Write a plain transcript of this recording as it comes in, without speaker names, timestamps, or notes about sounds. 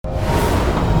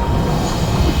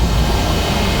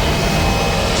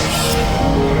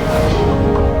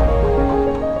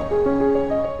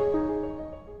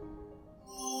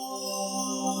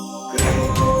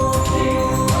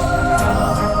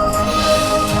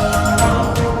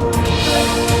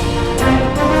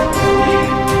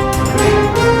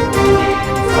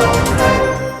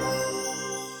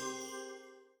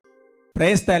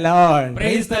Praise the Lord.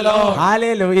 Praise the Lord.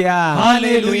 Hallelujah.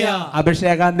 Hallelujah.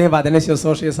 അഭിഷേകാന്തി വചന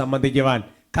ശുശ്രൂഷയെ സംബന്ധിക്കുവാൻ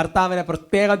കർത്താവിനെ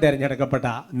പ്രത്യേകം തിരഞ്ഞെടുക്കപ്പെട്ട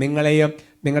നിങ്ങളെയും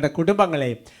നിങ്ങളുടെ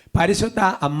കുടുംബങ്ങളെയും പരിശുദ്ധ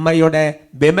അമ്മയുടെ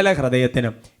വിമല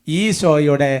ഹൃദയത്തിനും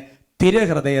ഈശോയുടെ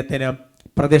തിരുഹൃദയത്തിനും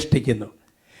പ്രതിഷ്ഠിക്കുന്നു.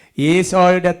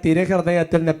 ഈശോയുടെ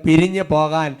തിരുഹൃദയത്തിന് പിരിഞ്ഞു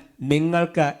പോകാൻ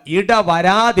നിങ്ങൾക്ക്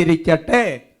ഇടവരാതിരിക്കട്ടെ.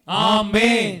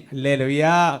 ആമേൻ. ഹല്ലേലൂയ.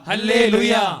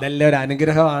 ഹല്ലേലൂയ. നല്ലൊരു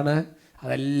അനുഗ്രഹമാണ്.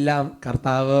 അതെല്ലാം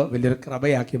കർത്താവ് വലിയൊരു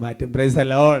കൃപയാക്കി മാറ്റും. Praise the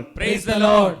Lord. Praise the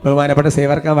Lord. ബഹുമാനപ്പെട്ട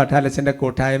സേവർക്കാൻ വട്ടാലച്ചന്റെ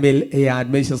കൂട്ടായ്മയിൽ ഈ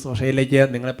ആത്മീയ ശുശ്രൂഷയിലേക്ക്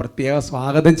നിങ്ങളെ പ്രത്യേകം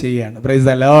സ്വാഗതം ചെയ്യുകയാണ്. Praise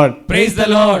the Lord. Praise the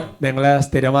Lord. നിങ്ങൾ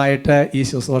സ്ഥിരമായിട്ട് ഈ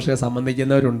ശുശ്രൂഷയെ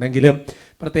സംബന്ധിക്കുന്നവരുണ്ടെങ്കിലും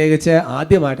പ്രത്യേകിച്ച്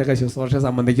ആദ്യമായിട്ടൊക്കെ ശുശ്രൂഷയെ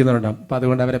സംബന്ധിക്കുന്നവരുണ്ടാവും. അപ്പം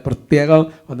അതുകൊണ്ട് അവരെ പ്രത്യേകം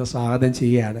ഒന്ന് സ്വാഗതം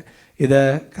ചെയ്യുകയാണ്. ഇത്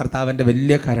കർത്താവിൻ്റെ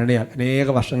വലിയ കരുണയാണ്. അനേക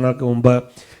വർഷങ്ങൾക്ക് മുമ്പ്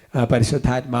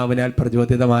പരിശുദ്ധാത്മാവിനാൽ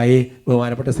പ്രചോദിതമായി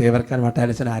ബഹുമാനപ്പെട്ട സേവർക്കാൻ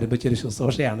വട്ടാലച്ചൻ ആരംഭിച്ചൊരു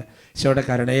ശുശ്രൂഷയാണ്. ഈശോയുടെ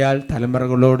കരുണയാൽ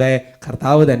തലമുറകളിലൂടെ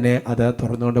കർത്താവ് തന്നെ അത്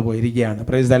തുറന്നുകൊണ്ട് പോയിരിക്കുകയാണ്.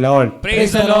 Praise the Lord.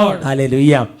 Praise the Lord.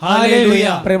 Hallelujah. ഹല്ലേലൂയ.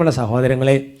 പ്രിയമുള്ള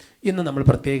സഹോദരങ്ങളെ, ഇന്ന് നമ്മൾ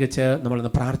പ്രത്യേകിച്ച്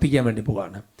നമ്മളൊന്ന് പ്രാർത്ഥിക്കാൻ വേണ്ടി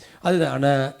പോവുകയാണ്.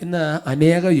 അതാണ് ഇന്ന്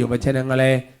അനേക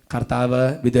യുവജനങ്ങളെ കർത്താവ്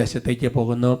വിദേശത്തേക്ക്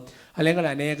പോകുന്നു, അല്ലെങ്കിൽ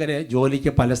അനേകരെ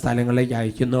ജോലിക്ക് പല സ്ഥലങ്ങളിലേക്ക്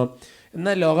അയക്കുന്നു.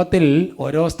 എന്നാൽ ലോകത്തിൽ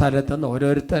ഓരോ സ്ഥലത്തുനിന്ന്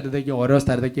ഓരോ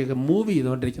സ്ഥലത്തേക്ക് മൂവ്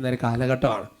ചെയ്തുകൊണ്ടിരിക്കുന്ന ഒരു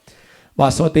കാലഘട്ടമാണ്.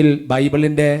 വാസ്തവത്തിൽ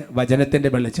ബൈബിളിൻ്റെ വചനത്തിൻ്റെ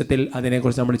വെളിച്ചത്തിൽ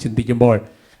അതിനെക്കുറിച്ച് നമ്മൾ ചിന്തിക്കുമ്പോൾ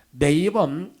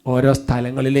ദൈവം ഓരോ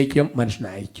സ്ഥലങ്ങളിലേക്കും മനുഷ്യനെ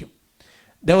അയക്കും.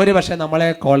 ഒരു പക്ഷേ നമ്മളെ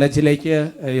കോളേജിലേക്ക്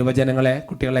യുവജനങ്ങളെ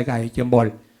കുട്ടികളെയൊക്കെ അയക്കുമ്പോൾ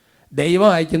ദൈവം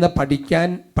അയക്കുന്ന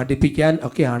പഠിപ്പിക്കാൻ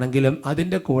ഒക്കെ ആണെങ്കിലും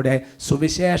അതിൻ്റെ കൂടെ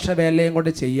സുവിശേഷ വേലയും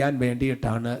കൊണ്ട് ചെയ്യാൻ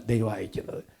വേണ്ടിയിട്ടാണ് ദൈവം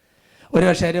അയക്കുന്നത്. ഒരു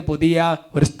പക്ഷേ പുതിയ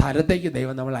ഒരു സ്ഥലത്തേക്ക്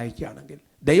ദൈവം നമ്മൾ അയക്കുകയാണെങ്കിൽ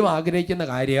ദൈവം ആഗ്രഹിക്കുന്ന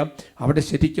കാര്യം അവിടെ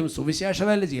ശരിക്കും സുവിശേഷ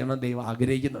വേല ചെയ്യണം ദൈവം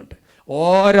ആഗ്രഹിക്കുന്നുണ്ട്.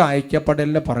 ഓരോ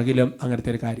അയക്കപ്പെടലിൻ്റെ പുറകിലും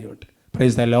അങ്ങനത്തെ ഒരു കാര്യമുണ്ട്.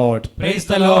 Praise the Lord. Praise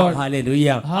the Lord.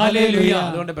 Hallelujah. Hallelujah.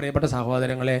 അതുകൊണ്ട് പ്രിയപ്പെട്ട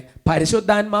സഹോദരങ്ങളെ,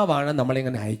 പരിശുദ്ധാത്മാവാണ്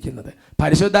നമ്മളിങ്ങനെ അയക്കുന്നത്.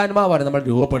 പരിശുദ്ധാത്മാവാണ് നമ്മൾ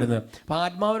രൂപപ്പെടുന്നത്. അപ്പോൾ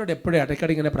ആത്മാവിനോട് എപ്പോഴും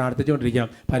ഇടയ്ക്കിടെ ഇങ്ങനെ പ്രാർത്ഥിച്ചുകൊണ്ടിരിക്കണം.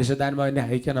 പരിശുദ്ധാത്മാവിനെ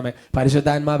അയക്കണമേ,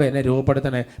 പരിശുദ്ധാത്മാവ് എന്നെ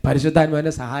രൂപപ്പെടുത്തണേ,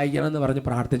 പരിശുദ്ധാത്മാവിനെ സഹായിക്കണം എന്ന് പറഞ്ഞ്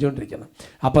പ്രാർത്ഥിച്ചുകൊണ്ടിരിക്കണം.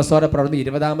 അപ്പോസ്തല പ്രവൃത്തി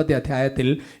 20-ാമത്തെ അധ്യായത്തിൽ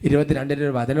 22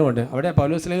 ഒരു വചനമുണ്ട്. അവിടെ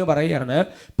പൗലോസ്ലീഹ പറയുകയാണ്,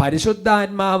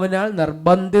 പരിശുദ്ധാത്മാവിനാൽ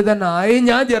നിർബന്ധിതനായി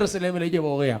ഞാൻ ജെറുസലേമിലേക്ക്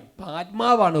പോവുകയാണ്. അപ്പം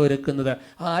ആത്മാവാണ് ഒരുക്കുന്നത്,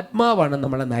 ആത്മാവാണ്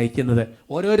നമ്മളെ നയിക്കുന്നത്.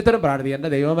 ഓരോരുത്തരും പ്രാർത്ഥിക്കും, എൻ്റെ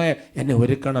ദൈവമേ എന്നെ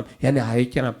ഒരുക്കണം, എന്നെ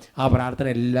അയക്കണം. ആ പ്രാർത്ഥന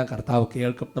എല്ലാം കർത്താവ്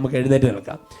കേൾക്കും. നമുക്ക് എഴുന്നേറ്റ്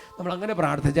നിൽക്കാം. നമ്മളങ്ങനെ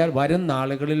പ്രാർത്ഥിച്ചാൽ വരും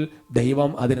നാളുകളിൽ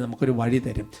ദൈവം അതിന് നമുക്കൊരു വഴി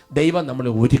തരും. ദൈവം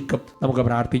നമ്മളെ ഒരുക്കും. നമുക്ക്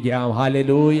പ്രാർത്ഥിക്കാം.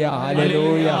 ഹല്ലേലൂയ,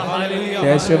 ഹല്ലേലൂയ.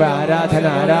 യേശുവേ ആരാധന,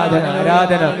 ആരാധന,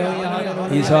 ആരാധന.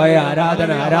 ഈശോയെ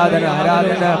ആരാധന, ആരാധന,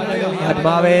 ആരാധന.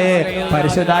 ആത്മാവേ,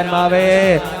 പരിശുദ്ധാത്മാവേ,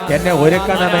 എന്നെ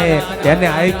ഒരുക്കണമേ, എന്നെ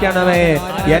അയക്കണമേ,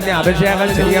 എന്നെ അഭിഷേകം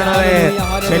ചെയ്യണമേ.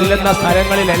 ചെല്ലുന്ന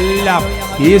സ്ഥലങ്ങളിലെല്ലാം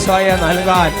ഈശോയെ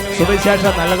നൽകാൻ,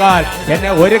 സുവിശേഷം നൽകാൻ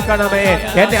എന്നെ ഒരുക്കണമേ,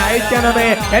 എന്നെ അയക്കണമേ,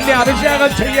 എന്നെ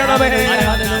അഭിഷേകം ചെയ്യണമേ.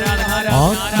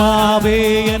 ആത്മാവേ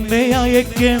എന്നെ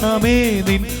അയക്കണമേ,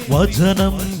 നിൻ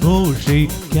വചനം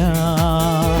ഘോഷിക്കാൻ.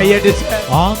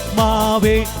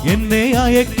 ആത്മാവേ എന്നെ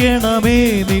അയക്കണമേ,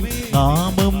 നിൻ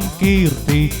നാമം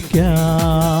കീർത്തിക്കാൻ.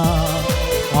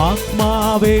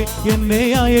 ആത്മാവേ എന്നെ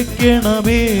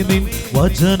അയക്കണമേ, നിൻ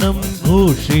വചനം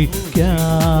ഘോഷിക്കാൻ.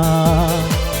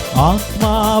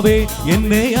 ആത്മാവേ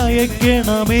എന്നെ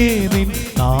അയക്കണമേ, നിൻ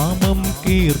നാമം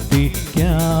കീർത്തിക്കാൻ.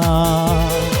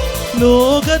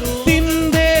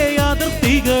 ലോകത്തിൻ്റെ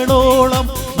അതിർത്തികളോളം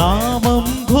നാമം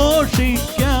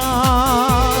ഘോഷിക്കാൻ.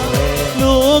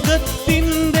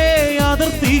 ലോകത്തിൻ്റെ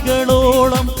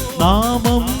അതിർത്തികളോളം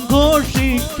നാമം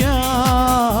ഘോഷിക്കാൻ.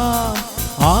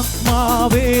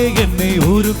 ആത്മാവേ എന്നെ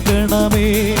ഒരുക്കണമേ,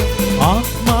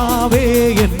 ആത്മാവേ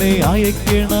എന്നെ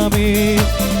അയക്കണമേ,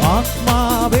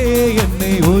 ആത്മാവേ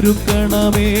എന്നെ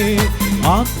ഒരുക്കണമേ,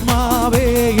 ആത്മാവേ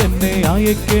എന്നെ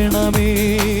അയക്കണമേ.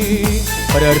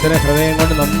 ഓരോരുത്തരെ ഹൃദയം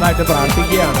കൊണ്ട് നന്നായിട്ട്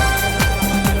പ്രാർത്ഥിക്കുകയാണ്.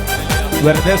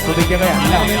 വെറുതെ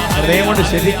സ്തുതിക്കുകയല്ല, ഹൃദയം കൊണ്ട്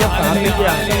ശരിക്കും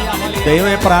പ്രാർത്ഥിക്കുകയാണ്. ദൈവം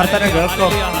ഈ പ്രാർത്ഥന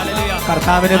കേൾക്കും.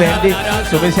 കർത്താവിന് വേണ്ടി,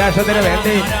 സുവിശേഷത്തിന്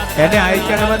വേണ്ടി എന്നെ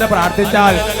അയക്കണമെന്ന്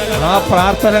പ്രാർത്ഥിച്ചാൽ ആ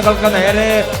പ്രാർത്ഥനകൾക്ക് നേരെ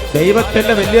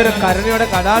ദൈവത്തിന്റെ വലിയൊരു കരുണയുടെ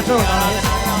കടാക്ഷമുണ്ടാകും.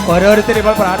 ഓരോരുത്തരും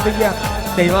ഇപ്പോൾ പ്രാർത്ഥിക്കുക.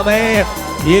 ദൈവമേ,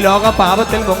 ഈ ലോകം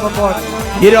പാപത്തിൽ മുങ്ങുമ്പോൾ,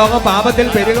 ഈ ലോകം പാപത്തിൽ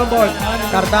പെരുകുമ്പോൾ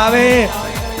കർത്താവേ,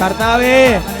 കർത്താവേ,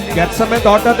 ഗത്സമേ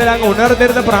തോട്ടത്തിൽ അങ്ങ്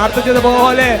ഉണർന്നിരുന്ന്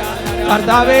പ്രാർത്ഥിച്ചതുപോലെ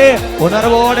കർത്താവേ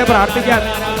ഉണർവോടെ പ്രാർത്ഥിക്കാൻ,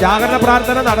 ജാഗരണ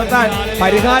പ്രാർത്ഥന നടത്താൻ,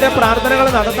 പരിഹാര പ്രാർത്ഥനകൾ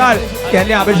നടത്താൻ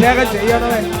എന്നെ അഭിഷേകം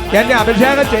ചെയ്യണമേ, എന്നെ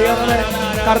അഭിഷേകം ചെയ്യണമേ.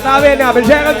 കർത്താവേ, എന്നെ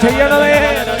അഭിഷേകം ചെയ്യണമേ.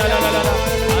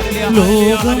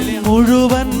 ലോകം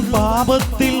മുഴുവൻ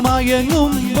പാപത്തിൽ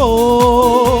മയങ്ങുമ്പോ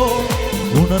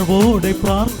ഉണർവോടെ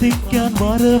പ്രാർത്ഥിക്കാൻ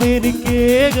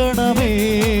വരവെനിക്കേകണമേ.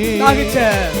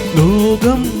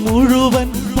 ലോകം മുഴുവൻ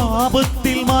പാപത്തിൽ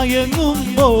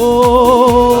മയങ്ങുമ്പോ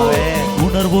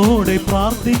ഉണർവോടെ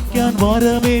പ്രാർത്ഥിക്കാൻ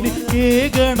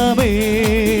വരമെനിക്കേകണമേ.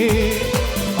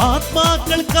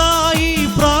 ആത്മാക്കൾക്കായി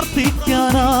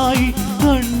പ്രാർത്ഥിക്കാനായി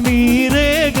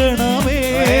കണ്ണീരേകണമേ.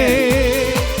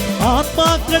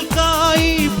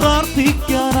 ആത്മാക്കൾക്കായി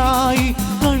പ്രാർത്ഥിക്കാനായി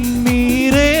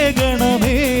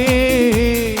കണ്ണീരേകണമേ.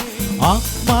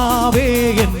 ആത്മാവേ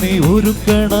എന്നെ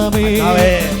ഒരുക്കണമേ.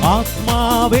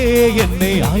 ആത്മാവേ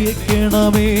എന്നെ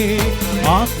അയക്കണമേ.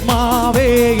 ആത്മാവേ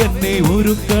എന്നെ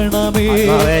ഒരുക്കണമേ.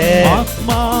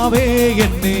 ആത്മാവേ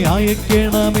എന്നെ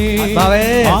അയക്കണമേ.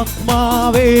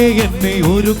 ആത്മാവേ എന്നെ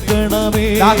ഒരുക്കണമേ.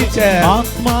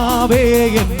 ആത്മാവേ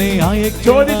എന്നെ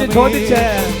അയക്കണമേ.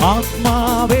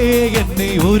 ആത്മാവേ എന്നെ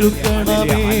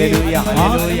ഒരുക്കണമേ.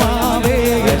 ആത്മാവേ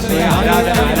എന്നെ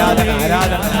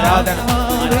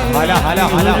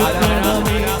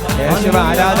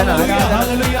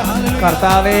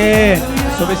കർത്താവേ,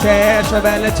 സുവിശേഷ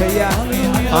വേല ചെയ്യാൻ,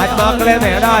 ആത്മാക്കളെ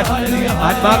നേടാൻ,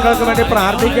 ആത്മാക്കൾക്ക് വേണ്ടി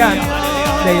പ്രാർത്ഥിക്കാൻ,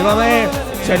 ദൈവമേ,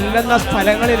 ചെല്ലുന്ന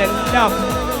സ്ഥലങ്ങളിലെല്ലാം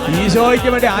ഈശോയ്ക്ക്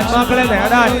വേണ്ടി ആത്മാക്കളെ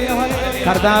നേടാൻ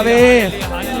കർത്താവേ,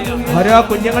 ഓരോ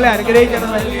കുഞ്ഞുങ്ങളെ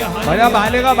അനുഗ്രഹിക്കണമേ. ഓരോ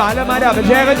ബാലന്മാരെ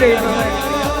അഭിഷേകം ചെയ്യണമേ.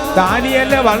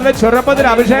 ദാനിയേലിനെ വളരെ ചെറുപ്പത്തിൽ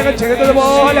അഭിഷേകം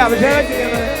ചെയ്തതുപോലെ അഭിഷേകം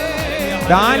ചെയ്യണമേ.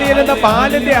 ദാനിയേൽ എന്ന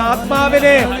ബാലന്റെ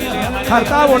ആത്മാവിനെ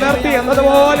കർത്താവ് ഉണർത്തി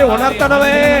എന്നതുപോലെ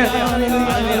ഉണർത്തണമേ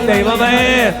ദൈവമേ.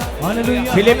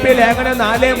 ഫിലിപ്പി ലേഖനം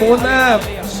 4:3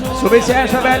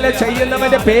 സുവിശേഷ വേല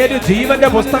ചെയ്യുന്നവന്റെ പേര് ജീവന്റെ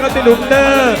പുസ്തകത്തിലുണ്ട്.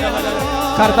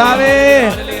 കർത്താവേ,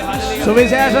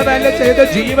 സുവിശേഷ വേല ചെയ്ത്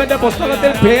ജീവന്റെ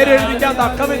പുസ്തകത്തിൽ പേരെഴുതിക്കാൻ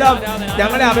തക്കവിധം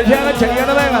ഞങ്ങളെ അഭിഷേകം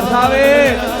ചെയ്യണമേ കർത്താവേ.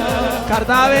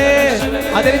 കർത്താവേ,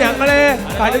 അതിന് ഞങ്ങളെ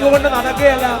കഴിവുകൊണ്ട്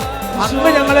നടക്കുകയല്ല, അങ്ങ്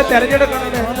ഞങ്ങളെ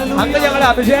തെരഞ്ഞെടുക്കണമേ, അങ്ങ് ഞങ്ങളെ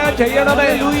അഭിഷേകം ചെയ്യണമേ.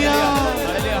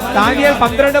 ദാനിയേൽ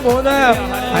 12:3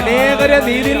 അനേകരെ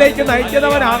നീതിയിലേക്ക്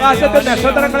നയിക്കുന്നവൻ ആകാശത്തെ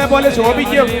നക്ഷത്രങ്ങളെ പോലെ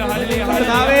ശോഭിക്കും.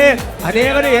 കർത്താവേ,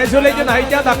 അനേകരെ യേശുവിലേക്ക്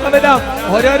നയിക്കാൻ തക്കവിധം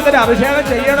ഓരോരുത്തരെ അഭിഷേകം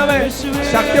ചെയ്യണമേ,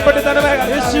 ശക്തിപ്പെടുത്തണമേ.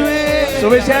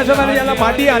 സുവിശേഷം പറഞ്ഞ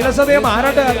മടി അലസതയെ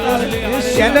മാറട്ടെ.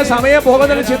 എന്റെ സമയം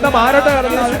പോകുന്നതിന് ചിന്ത മാറട്ടെ.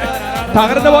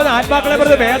 തകർന്നു പോകുന്ന ആത്മാക്കളെ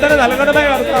പ്രതി വേദന നൽകണമേ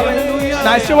കർത്താവേ.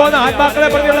 നശിച്ചു പോകുന്ന ആത്മാക്കളെ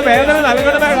പ്രതിയുള്ള വേദന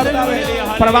നൽകണമേ കർത്താവേ.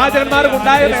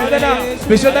 പ്രവാചകന്മാർക്കുണ്ടായ വേദന,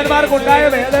 വിശുദ്ധന്മാർക്കുണ്ടായ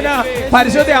വേദന,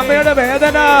 പരിശുദ്ധ അമ്മയുടെ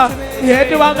വേദന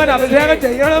ഏറ്റുവാങ്ങാൻ അഭിഷേകം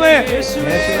ചെയ്യണമേ.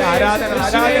 ആരാധന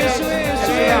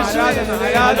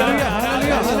ആരാധന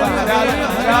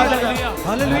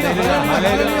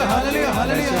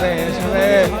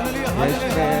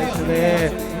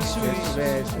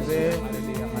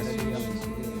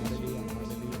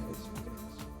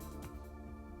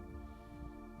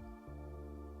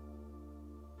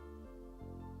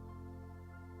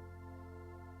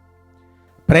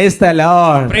Praise the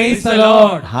Lord. Praise the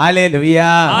Lord.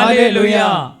 Hallelujah.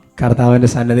 Hallelujah. കർത്താവിന്റെ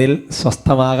സന്നിധിയിൽ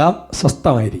സ്വസ്ഥമാകാം,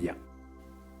 സ്വസ്ഥമായിരിക്കാം.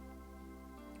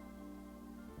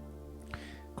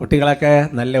 കുട്ടികളൊക്കെ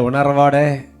നല്ല ഉണർവോടെ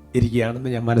ഇരിക്കുകയാണെന്ന്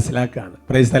ഞാൻ മനസ്സിലാക്കുകയാണ്.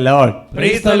 Praise the Lord.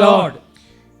 Praise the Lord.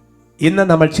 ഇന്ന്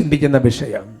നമ്മൾ ചിന്തിക്കുന്ന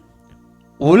വിഷയം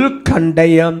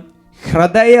ഉത്കണ്ഠയും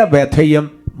ഹൃദയവ്യഥയും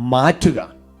മാറ്റുക.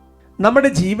 നമ്മുടെ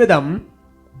ജീവിതം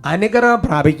അനുഗ്രഹം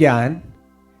പ്രാപിക്കാൻ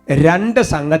രണ്ട്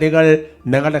സംഗതികൾ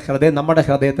നമ്മുടെ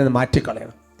ഹൃദയത്തിൽ നിന്ന്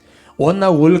മാറ്റിക്കളയണം. ഒന്ന്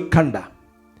ഉത്കണ്ഠ,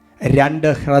 രണ്ട്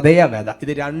ഹൃദയവ്യഥ.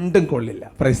 ഇത് രണ്ടും കൊള്ളില്ല.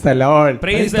 Praise the Lord.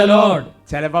 Praise the Lord.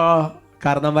 ചിലപ്പോൾ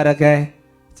കാരണവരൊക്കെ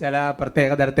ചില പ്രത്യേക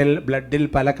തരത്തിൽ ബ്ലഡിൽ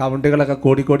പല കൗണ്ടുകളൊക്കെ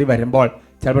കൂടിക്കൂടി വരുമ്പോൾ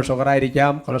ചിലപ്പോൾ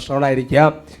ഷുഗറായിരിക്കാം, കൊളസ്ട്രോൾ ആയിരിക്കാം,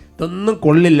 ഇതൊന്നും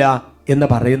കൊള്ളില്ല എന്ന്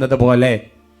പറയുന്നത് പോലെ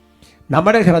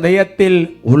നമ്മുടെ ഹൃദയത്തിൽ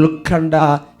ഉത്കണ്ഠ,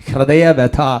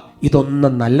 ഹൃദയവ്യഥ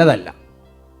ഇതൊന്നും നല്ലതല്ല,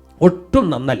 ഒട്ടും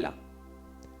നന്നല്ല.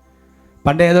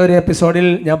 പണ്ട് ഏതോ ഒരു എപ്പിസോഡിൽ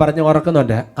ഞാൻ പറഞ്ഞു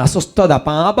ഓർക്കുന്നുണ്ട്, അസ്വസ്ഥത,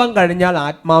 പാപം കഴിഞ്ഞാൽ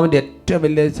ആത്മാവിൻ്റെ ഏറ്റവും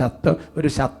വലിയ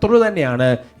ശത്രു തന്നെയാണ്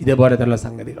ഇതുപോലത്തുള്ള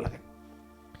സംഗതികളൊക്കെ.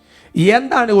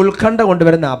 എന്താണ് ഉത്കണ്ഠ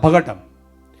കൊണ്ടുവരുന്ന അപകടം?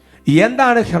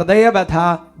 എന്താണ് ഹൃദയവ്യഥ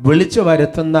വിളിച്ചു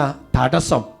വരുത്തുന്ന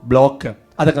തടസ്സം, ബ്ലോക്ക്?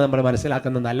 അതൊക്കെ നമ്മൾ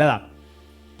മനസ്സിലാക്കുന്നത് നല്ലതാണ്.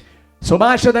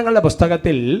 സുഭാഷിതങ്ങളുടെ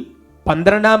പുസ്തകത്തിൽ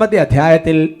 12-ാമത്തെ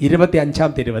അധ്യായത്തിൽ 25-ാം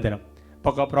തിരുവചനം,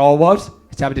 Proverbs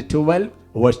chapter 12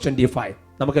 verse 25,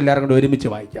 നമുക്ക് എല്ലാവരും കൂടി ഒരുമിച്ച്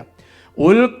വായിക്കാം.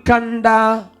 ഉത്കണ്ഠ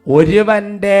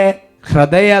ഒരുവന്റെ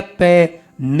ഹൃദയത്തെ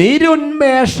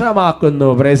നിരുന്മേഷമാക്കുന്നു.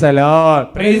 Praise the Lord.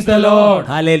 Praise the Lord.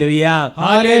 Hallelujah.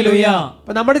 Hallelujah.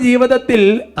 അപ്പൊ നമ്മുടെ ജീവിതത്തിൽ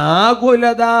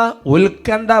ആകുലത,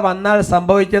 ഉത്കണ്ഠ വന്നാൽ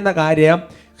സംഭവിക്കുന്ന കാര്യം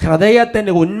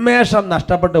ഹൃദയത്തിന്റെ ഉന്മേഷം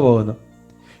നഷ്ടപ്പെട്ടു പോകുന്നു.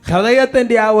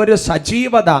 ഹൃദയത്തിന്റെ ആ ഒരു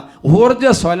സജീവത,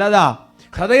 ഊർജ്ജസ്വലത,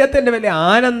 ഹൃദയത്തിന്റെ വലിയ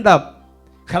ആനന്ദം,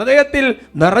 ഹൃദയത്തിൽ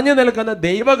നിറഞ്ഞു നിൽക്കുന്ന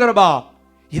ദൈവകൃപ,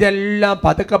 ഇതെല്ലാം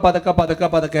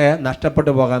പതുക്കെ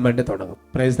നഷ്ടപ്പെട്ടു പോകാൻ വേണ്ടി തുടങ്ങും.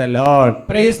 Praise the Lord.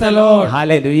 Praise the Lord.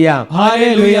 Hallelujah.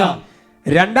 Hallelujah.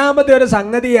 രണ്ടാമത്തെ ഒരു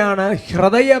സംഗതിയാണ്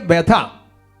ഹൃദയവ്യഥ.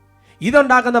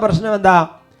 ഇതുണ്ടാക്കുന്ന പ്രശ്നം എന്താ?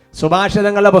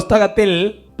 സുഭാഷിതങ്ങളുടെ പുസ്തകത്തിൽ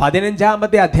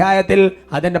 15-ാമത്തെ അധ്യായത്തിൽ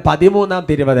അതിന്റെ 13-ാം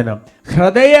തിരുവചനം,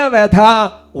 ഹൃദയവ്യഥ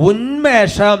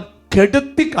ഉന്മേഷം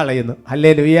കെടുത്തിക്കളയുന്നു.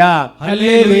 Hallelujah,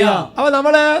 hallelujah. അപ്പൊ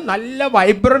നമ്മള് നല്ല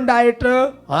വൈബ്രന്റ് ആയിട്ട്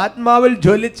ആത്മാവിൽ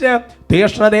ജ്വലിച്ച്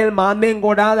തീഷ്ണതയിൽ മാന്യം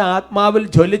കൂടാതെ ആത്മാവിൽ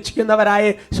ജ്വലിക്കുന്നവരായി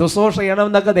ശുശ്രൂഷ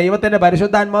ചെയ്യണമെന്നൊക്കെ ദൈവത്തിന്റെ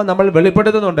പരിശുദ്ധാത്മാവ് നമ്മൾ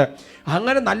വെളിപ്പെടുത്തുന്നുണ്ട്.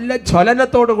 അങ്ങനെ നല്ല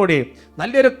ജ്വലനത്തോടു കൂടി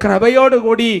നല്ലൊരു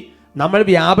കൃപയോടുകൂടി നമ്മൾ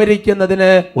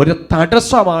വ്യാപരിക്കുന്നതിന് ഒരു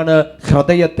തടസ്സമാണ്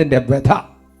ഹൃദയത്തിന്റെ വ്യഥ.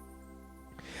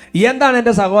 എന്താണ്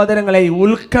എൻ്റെ സഹോദരങ്ങളെ ഈ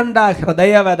ഉത്കണ്ഠ,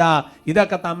 ഹൃദയവ്യഥ,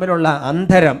 ഇതൊക്കെ തമ്മിലുള്ള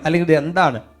അന്തരം അല്ലെങ്കിൽ ഇത്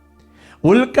എന്താണ്?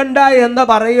 ഉത്കണ്ഠ എന്ന്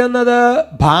പറയുന്നത്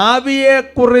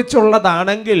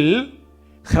ഭാവിയെക്കുറിച്ചുള്ളതാണെങ്കിൽ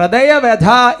ഹൃദയവ്യഥ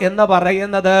എന്ന്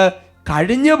പറയുന്നത്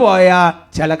കഴിഞ്ഞുപോയ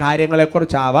ചില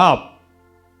കാര്യങ്ങളെക്കുറിച്ചാവാം.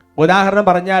 ഉദാഹരണം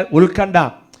പറഞ്ഞാൽ ഉത്കണ്ഠ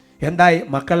എന്തായി,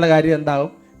 മക്കളുടെ കാര്യം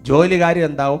എന്താവും, ജോലി കാര്യം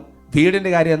എന്താവും,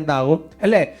 വീടിൻ്റെ കാര്യം എന്താവും,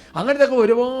 അല്ലേ? അങ്ങനത്തെ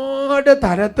ഒരുപാട്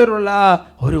തരത്തിലുള്ള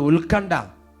ഒരു ഉത്കണ്ഠ.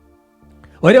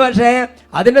 ഒരു പക്ഷേ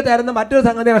അതിന് തരുന്ന മറ്റൊരു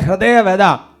സംഗതിയാണ് ഹൃദയവ്യഥ.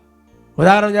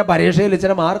 ഉദാഹരണം, ഞാൻ പരീക്ഷയിൽ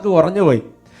ഇച്ചിരി മാർക്ക് കുറഞ്ഞു പോയി,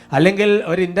 അല്ലെങ്കിൽ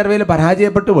ഒരു ഇൻ്റർവ്യൂവിൽ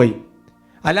പരാജയപ്പെട്ടു പോയി,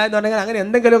 അല്ല എന്നുണ്ടെങ്കിൽ അങ്ങനെ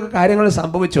എന്തെങ്കിലുമൊക്കെ കാര്യങ്ങൾ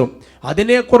സംഭവിച്ചു,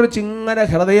 അതിനെക്കുറിച്ച് ഇങ്ങനെ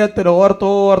ഹൃദയത്തിൽ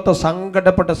ഓർത്തോർത്ത്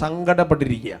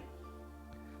സങ്കടപ്പെട്ടിരിക്കുക.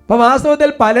 അപ്പം വാസ്തവത്തിൽ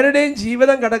പലരുടെയും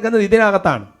ജീവിതം കിടക്കുന്നത്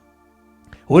ഇതിനകത്താണ്.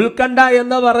 ഉത്കണ്ഠ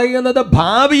എന്ന് പറയുന്നത്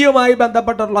ഭാവിയുമായി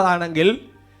ബന്ധപ്പെട്ടുള്ളതാണെങ്കിൽ,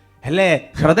 അല്ലേ,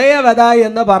 ഹൃദയവ്യഥ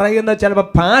എന്ന് പറയുന്നത് ചിലപ്പോൾ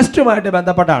പാസ്റ്റുമായിട്ട്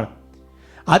ബന്ധപ്പെട്ടാണ്.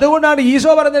 അതുകൊണ്ടാണ്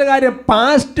ഈശോ പറഞ്ഞൊരു കാര്യം,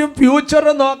 പാസ്റ്റും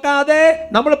ഫ്യൂച്ചറും നോക്കാതെ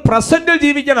നമ്മൾ പ്രസന്റിൽ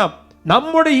ജീവിക്കണം.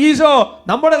 നമ്മുടെ ഈശോ,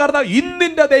 നമ്മുടെ കർത്താവ്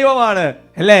ഇന്നിന്റെ ദൈവമാണ്,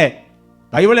 അല്ലേ?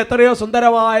 ബൈബിൾ എത്രയോ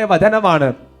സുന്ദരമായ വചനമാണ്.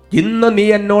 ഇന്ന് നീ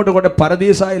എന്നോട് കൂടെ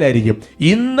പരദീസായിലായിരിക്കും,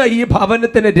 ഇന്ന് ഈ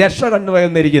ഭവനത്തിന് രക്ഷ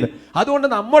കണ്ടുവന്നിരിക്കുന്നത്. അതുകൊണ്ട്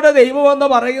നമ്മുടെ ദൈവം എന്ന്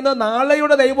പറയുന്നത്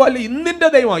നാളെയുടെ ദൈവമല്ല, ഇന്നിന്റെ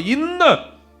ദൈവം. ഇന്ന്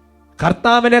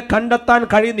കർത്താവിനെ കണ്ടെത്താൻ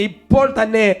കഴിയുന്ന ഇപ്പോൾ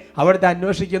തന്നെ അവിടുത്തെ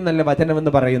അന്വേഷിക്കുന്നല്ലേ വചനം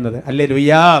എന്ന് പറയുന്നത്.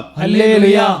 ഹല്ലേലൂയാ,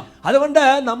 ഹല്ലേലൂയാ. അതുകൊണ്ട്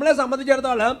നമ്മളെ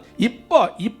സംബന്ധിച്ചിടത്തോളം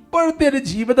ഇപ്പോഴത്തെ ഒരു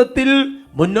ജീവിതത്തിൽ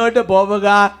മുന്നോട്ട് പോവുക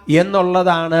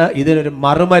എന്നുള്ളതാണ് ഇതിനൊരു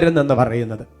മറുമരുന്ന് എന്ന്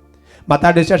പറയുന്നത്.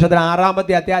 മത്തായിയുടെ സുവിശേഷത്തിൽ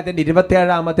 6-ാമത്തെ അധ്യായത്തിന്റെ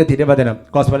 27-ാമത്തെ തിരുവചനം,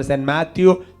 ഗോസ്പൽ സെന്റ്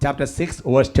മാത്യു ചാപ്റ്റർ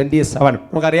 6:27,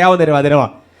 നമുക്കറിയാവുന്ന ഒരു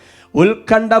വചനമാണ്.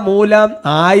 ഉത്കണ്ഠ മൂലം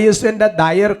ആയുസ്സിന്റെ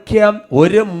ദൈർഘ്യം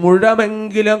 1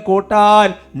 മുഴമെങ്കിലും കൂട്ടാൻ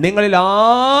നിങ്ങളിൽ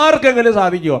ആർക്കെങ്കിലും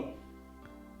സാധിക്കുമോ?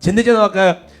 ചിന്തിച്ചു നോക്ക്.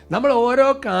 നമ്മൾ ഓരോ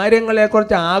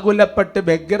കാര്യങ്ങളെക്കുറിച്ച് ആകുലപ്പെട്ട്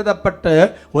വ്യഗ്രതപ്പെട്ട്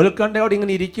ഉത്കണ്ഠയോട്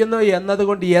ഇങ്ങനെ ഇരിക്കുന്നു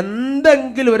എന്നതുകൊണ്ട്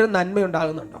എന്തെങ്കിലും ഒരു നന്മ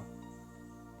ഉണ്ടാകുന്നുണ്ടോ?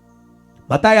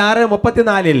 Mathai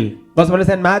 6:34 gospel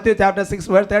saint Matthew chapter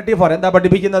 6:34 എന്താ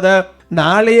പഠിപ്പിക്കുന്നത്?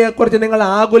 നാളെയെക്കുറിച്ച് നിങ്ങൾ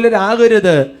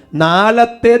ആകുലരാകരുത്,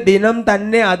 നാളത്തെ ദിനം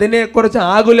തന്നെ അതിനെക്കുറിച്ച്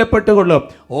ആകുലപ്പെട്ടുകൊള്ളും,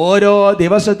 ഓരോ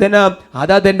ദിവസത്തിനും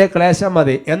അതതിൻ്റെ ക്ലേശം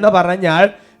മതി എന്ന് പറഞ്ഞാൽ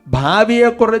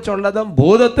ഭാവിയെക്കുറിച്ചുള്ളതും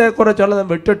ഭൂതത്തെക്കുറിച്ചുള്ളതും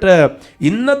വിട്ടിട്ട്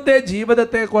ഇന്നത്തെ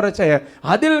ജീവിതത്തെക്കുറിച്ച്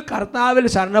അതിൽ കർത്താവിൽ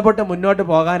ശരണപ്പെട്ട് മുന്നോട്ട്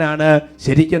പോകാനാണ്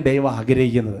ശരിക്കും ദൈവം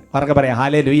ആഗ്രഹിക്കുന്നത്. പറഞ്ഞ പറയാം,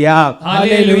 ഹല്ലേലൂയാ,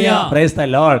 ഹല്ലേലൂയാ. Praise the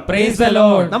Lord, praise the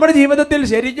Lord. നമ്മുടെ ജീവിതത്തിൽ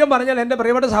ശരിക്കും പറഞ്ഞാൽ എൻ്റെ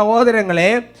പ്രിയപ്പെട്ട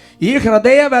സഹോദരങ്ങളെ, ഈ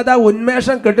ഹൃദയവ്യഥ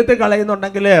ഉന്മേഷം കെടുത്തി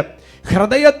കളയുന്നുണ്ടെങ്കിൽ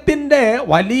ഹൃദയത്തിൻ്റെ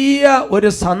വലിയ ഒരു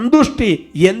സന്തുഷ്ടി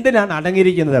എന്തിനാണ്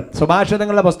അടങ്ങിയിരിക്കുന്നത്?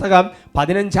 സുഭാഷിതങ്ങളുടെ പുസ്തകം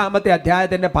 15-ാമത്തെ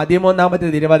അധ്യായത്തിന്റെ 13-ാമത്തെ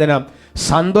തിരുവചനം,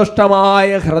 സന്തുഷ്ടമായ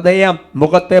ഹൃദയം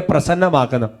മുഖത്തെ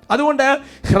പ്രസന്നമാക്കുന്നു. അതുകൊണ്ട്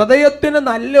ഹൃദയത്തിന്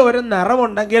നല്ല ഒരു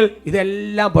നിറമുണ്ടെങ്കിൽ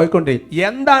ഇതെല്ലാം പോയിക്കൊണ്ടിരിക്കും.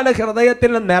 എന്താണ്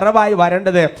ഹൃദയത്തിൽ നിറവായി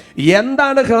വരേണ്ടത്?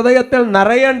 എന്താണ് ഹൃദയത്തിൽ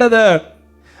നിറയേണ്ടത്?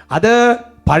 അത്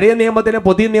പഴയ നിയമത്തിനും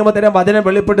പുതിയ നിയമത്തിനും വചനം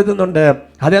വെളിപ്പെടുത്തുന്നുണ്ട്.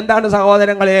 അതെന്താണ്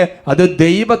സഹോദരങ്ങളെ? അത്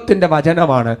ദൈവത്തിൻ്റെ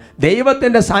വചനമാണ്,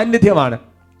 ദൈവത്തിൻ്റെ സാന്നിധ്യമാണ്.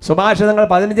 സുഭാഷിതങ്ങൾ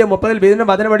 15:30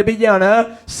 വചനം പഠിപ്പിക്കുകയാണ്,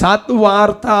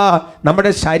 സദ്വാർത്ത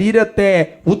നമ്മുടെ ശരീരത്തെ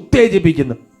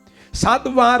ഉത്തേജിപ്പിക്കുന്നു.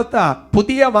 സദ്വാർത്ത,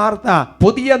 പുതിയ വാർത്ത,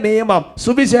 പുതിയ നിയമം,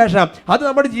 സുവിശേഷം, അത്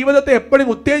നമ്മുടെ ജീവിതത്തെ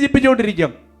എപ്പോഴും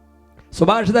ഉത്തേജിപ്പിച്ചുകൊണ്ടിരിക്കും.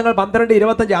 സുഭാഷിതങ്ങൾ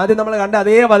 12:25 ആദ്യം നമ്മൾ കണ്ട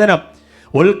അതേ വചനം,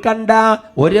 ഉത്കണ്ഠ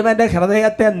ഒരുവന്റെ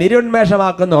ഹൃദയത്തെ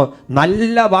നിരുന്മേഷമാക്കുന്നു,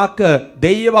 നല്ല വാക്ക്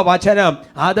ദൈവവചനം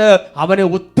അത് അവനെ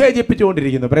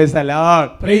ഉത്തേജിപ്പിച്ചുകൊണ്ടിരിക്കുന്നു. Praise the Lord,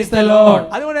 praise the Lord.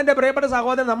 അതുകൊണ്ട് എൻ്റെ പ്രിയപ്പെട്ട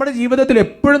സഹോദരൻ, നമ്മുടെ ജീവിതത്തിൽ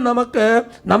എപ്പോഴും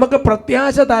നമുക്ക്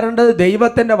പ്രത്യാശ തരേണ്ടത്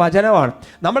ദൈവത്തിൻ്റെ വചനമാണ്.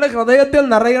 നമ്മുടെ ഹൃദയത്തിൽ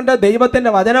നിറയേണ്ടത്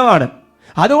ദൈവത്തിൻ്റെ വചനമാണ്.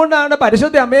 അതുകൊണ്ടാണ്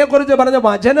പരിശുദ്ധ അമ്മയെക്കുറിച്ച് പറഞ്ഞ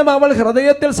വചനം അവൾ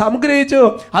ഹൃദയത്തിൽ സംഗ്രഹിച്ചു.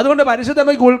 അതുകൊണ്ട് പരിശുദ്ധ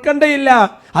അമ്മയ്ക്ക് ഉത്കണ്ഠയില്ല,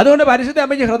 അതുകൊണ്ട് പരിശുദ്ധ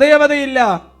അമ്മയ്ക്ക് ഹൃദയവതയില്ല.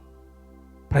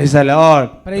 Praise the Lord,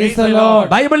 praise the Lord.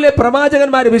 ബൈബിളിലെ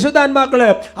പ്രവാചകന്മാര്, വിശുദ്ധാത്മാക്കള്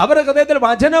അവരുടെ ഹൃദയത്തിൽ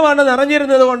വചനമാണ്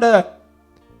നിറഞ്ഞിരുന്നത് കൊണ്ട്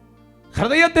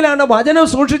ഹൃദയത്തിലാണ് വചനം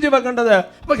സൂക്ഷിച്ചു വെക്കേണ്ടത്.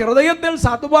 അപ്പൊ ഹൃദയത്തിൽ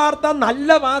സദ്വാർത്ത, നല്ല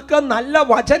വാക്ക്, നല്ല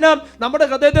വചനം നമ്മുടെ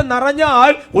ഹൃദയത്തിൽ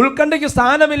നിറഞ്ഞാൽ ഉത്കണ്ഠയ്ക്ക്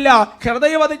സ്ഥാനമില്ല,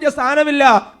 ഹൃദയവതയ്ക്ക് സ്ഥാനമില്ല.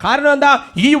 കാരണം എന്താ?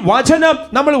 ഈ വചനം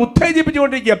നമ്മൾ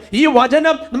ഉത്തേജിപ്പിച്ചുകൊണ്ടിരിക്കും, ഈ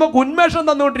വചനം നമുക്ക് ഉന്മേഷം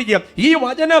തന്നുകൊണ്ടിരിക്കും, ഈ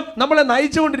വചനം നമ്മളെ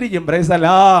നയിച്ചുകൊണ്ടിരിക്കും. Praise the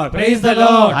Lord, praise the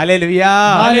Lord. Hallelujah,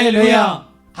 ഹല്ലേലൂയ.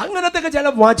 അങ്ങനത്തെ ചില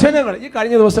വചനങ്ങൾ ഈ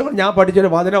കഴിഞ്ഞ ദിവസങ്ങൾ ഞാൻ പഠിച്ചൊരു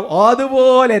വചനം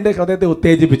അതുപോലെ എൻ്റെ ഹൃദയത്തെ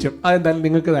ഉത്തേജിപ്പിച്ചു. അതെന്തായാലും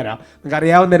നിങ്ങൾക്ക് തരാം. നിങ്ങൾക്ക്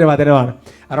അറിയാവുന്നൊരു വചനമാണ്.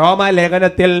 റോമാ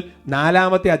ലേഖനത്തിൽ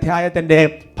 4-ാമത്തെ അധ്യായത്തിൻ്റെ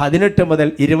 18 മുതൽ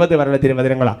 20 വരെയുള്ള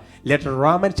തിരുവചനങ്ങളാണ്. Letter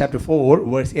Roman chapter 4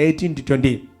 verse 18 to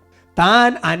 20. താൻ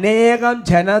അനേകം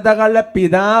ജനതകളുടെ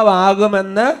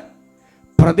പിതാവാകുമെന്ന്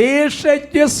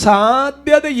പ്രതീക്ഷയ്ക്ക്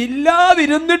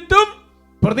സാധ്യതയില്ലാതിരുന്നിട്ടും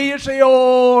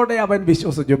പ്രതീക്ഷയോടെ അവൻ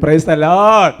വിശ്വസിച്ചു. Praise the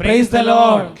Lord. Praise the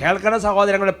Lord. കേൾക്കണ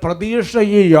സഹോദരങ്ങളെ,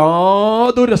 പ്രതീക്ഷയ്ക്ക്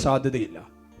യാതൊരു സാധ്യതയില്ല.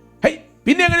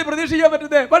 പിന്നെ എങ്ങനെ പ്രതീക്ഷിക്കാൻ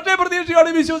പറ്റുന്നത്? പക്ഷേ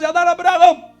പ്രതീക്ഷയോടെ വിശ്വസിച്ചു. അതാണ്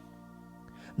അബ്രാഹാം.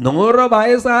 100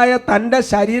 വയസ്സായ തൻ്റെ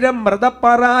ശരീരം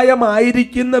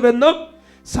മൃതപ്രായമായിരിക്കുന്നുവെന്നും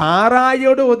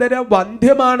സാറായിയുടെ ഉദരം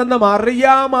വന്ധ്യമാണെന്നും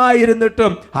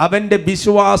അറിയാമായിരുന്നിട്ടും അവന്റെ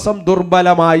വിശ്വാസം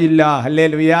ദുർബലമായില്ല.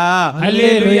 Hallelujah,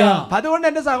 hallelujah. അതുകൊണ്ട്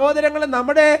എൻ്റെ സഹോദരങ്ങളെ,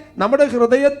 നമ്മുടെ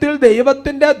ഹൃദയത്തിൽ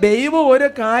ദൈവം ഒരു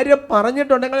കാര്യം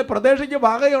പറഞ്ഞിട്ടുണ്ടെങ്കിൽ പ്രതീക്ഷയ്ക്ക്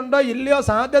വകയുണ്ടോ ഇല്ലയോ,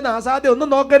 സാധ്യത അസാധ്യത ഒന്നും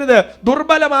നോക്കരുത്,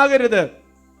 ദുർബലമാകരുത്.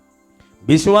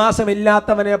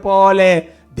 വിശ്വാസമില്ലാത്തവനെ പോലെ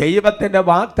ദൈവത്തിന്റെ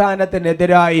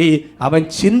വാഗ്ദാനത്തിനെതിരായി അവൻ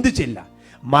ചിന്തിച്ചില്ല.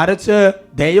 മറിച്ച്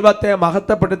ദൈവത്തെ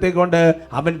മഹത്വപ്പെടുത്തിക്കൊണ്ട്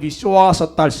അവൻ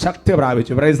വിശ്വാസത്താൽ ശക്തി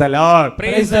പ്രാപിച്ചു. Praise the Lord.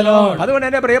 Praise the Lord. അതുകൊണ്ട്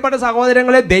എൻ്റെ പ്രിയപ്പെട്ട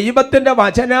സഹോദരങ്ങളെ, ദൈവത്തിന്റെ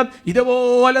വചനം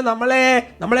ഇതുപോലെ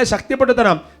നമ്മളെ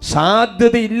ശക്തിപ്പെടുത്തണം.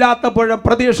 സാധ്യത ഇല്ലാത്തപ്പോഴും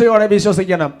പ്രതീക്ഷയോടെ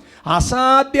വിശ്വസിക്കണം.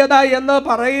 അസാധ്യത എന്ന്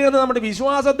പറയുന്നത് നമ്മുടെ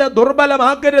വിശ്വാസത്തെ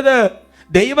ദുർബലമാക്കരുത്.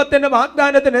 ദൈവത്തിന്റെ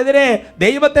വാഗ്ദാനത്തിനെതിരെ,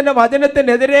 ദൈവത്തിന്റെ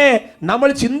വചനത്തിനെതിരെ നമ്മൾ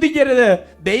ചിന്തിക്കരുത്.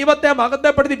 ദൈവത്തെ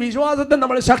മഹത്വപ്പെടുത്തി വിശ്വാസത്തെ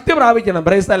നമ്മൾ ശക്തി പ്രാപിക്കണം.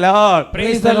 Praise the Lord.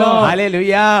 Praise the Lord.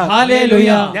 Hallelujah,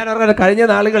 hallelujah. ഞാൻ കഴിഞ്ഞ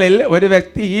നാളുകളിൽ ഒരു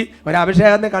വ്യക്തി ഒരു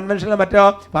അഭിഷേകത്തിന്റെ കൺവെൻഷനിൽ മറ്റോ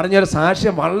പറഞ്ഞൊരു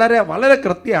സാക്ഷ്യം വളരെ വളരെ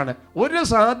കൃത്യമാണ്. ഒരു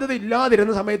സാധ്യത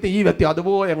ഇല്ലാതിരുന്ന സമയത്ത് ഈ വ്യക്തി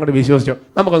അതുപോലെ അങ്ങോട്ട് വിശ്വസിച്ചു.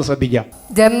 നമുക്കൊന്ന് ശ്രദ്ധിക്കാം.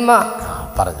 ജന്മ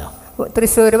പറഞ്ഞു.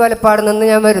 തൃശ്ശൂർ വലപ്പാട് നിന്ന്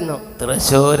ഞാൻ വരുന്നു.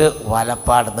 തൃശ്ശൂർ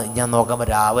വലപ്പാട് നിന്ന് ഞാൻ നോക്കുമ്പോൾ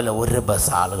രാവിലെ ഒരു ബസ്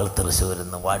ആളുകൾ തൃശ്ശൂരിൽ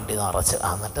നിന്ന് വണ്ടി നിറച്ച്.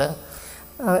 എന്നിട്ട്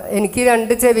എനിക്ക്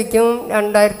 2 ചെവിക്കും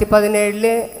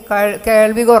 2017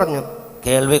 കേൾവി കുറഞ്ഞു.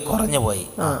 കേൾവി കുറഞ്ഞു പോയി.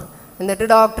 എന്നിട്ട്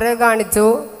ഡോക്ടറെ കാണിച്ചു.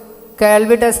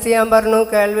 കേൾവി ടെസ്റ്റ് ചെയ്യാൻ പറഞ്ഞു.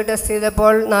 കേൾവി ടെസ്റ്റ്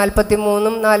ചെയ്തപ്പോൾ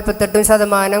 43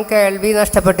 48% കേൾവി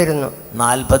നഷ്ടപ്പെട്ടിരുന്നു.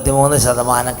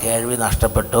 43% കേൾവി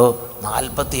നഷ്ടപ്പെട്ടു.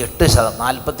 43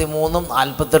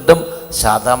 48%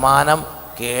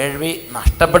 കേൾവി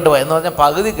നഷ്ടപ്പെട്ടു പോയി എന്ന് പറഞ്ഞാൽ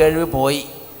പകുതി കേൾവി പോയി.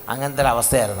 അങ്ങനത്തെ ഒരു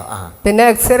അവസ്ഥയായിരുന്നു. പിന്നെ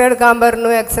എക്സ്റേ എടുക്കാൻ പറഞ്ഞു.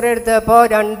 എക്സ്റേ എടുത്തപ്പോൾ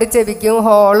 2 ചെവിക്കും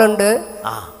ഹോളുണ്ട്.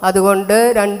 അതുകൊണ്ട്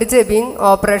 2 ചെവിയും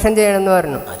ഓപ്പറേഷൻ ചെയ്യണമെന്ന്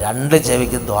പറഞ്ഞു. 2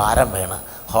 ചെവിക്കും ദ്വാരം വീണ്,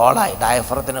 ഹോളായി,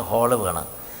 ഡയഫ്രത്തിന് ഹോള് വീണ്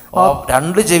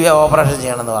 2 ചെവി ഓപ്പറേഷൻ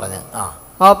ചെയ്യണമെന്ന് പറഞ്ഞ്.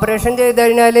 ഓപ്പറേഷൻ ചെയ്ത്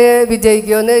കഴിഞ്ഞാൽ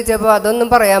വിജയിക്കുമെന്ന് ചോദിച്ചപ്പോൾ അതൊന്നും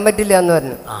പറയാൻ പറ്റില്ല എന്ന്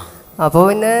പറഞ്ഞു. അപ്പോൾ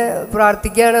പിന്നെ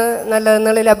പ്രാർത്ഥിക്കുകയാണ്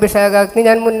നല്ലതെന്നുള്ളിൽ അഭിഷേകാഗ്നി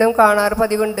ഞാൻ മുന്നേ കാണാറ്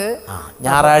പതിവുണ്ട്.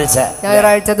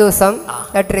 ഞായറാഴ്ച ദിവസം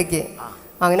 8:30.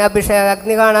 അങ്ങനെ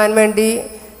അഭിഷേകാഗ്നി കാണാൻ വേണ്ടി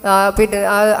പിന്നെ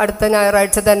അടുത്ത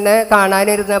ഞായറാഴ്ച തന്നെ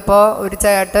കാണാനിരുന്നപ്പോൾ ഒരു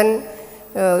ചേട്ടൻ,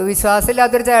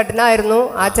 വിശ്വാസമില്ലാത്തൊരു ചേട്ടനായിരുന്നു.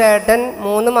 ആ ചേട്ടൻ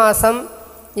 3 മാസം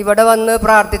ഇവിടെ വന്ന്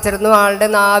പ്രാർത്ഥിച്ചിരുന്നു. ആളുടെ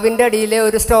നാവിൻ്റെ അടിയിൽ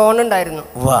ഒരു സ്റ്റോൺ ഉണ്ടായിരുന്നു.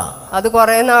 അത്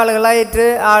കുറേ നാളുകളായിട്ട്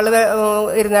ആള്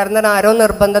ഇരുന്നിരുന്ന ആരോ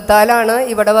നിർബന്ധത്താലാണ്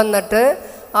ഇവിടെ വന്നിട്ട്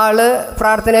ആള്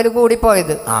പ്രാർത്ഥനയിൽ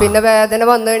കൂടിപ്പോയത്. പിന്നെ വേദന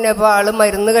വന്നു കഴിഞ്ഞപ്പോൾ ആള്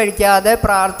മരുന്ന് കഴിക്കാതെ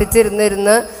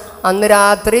പ്രാർത്ഥിച്ചിരുന്നിരുന്ന് അന്ന്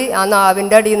രാത്രി ആ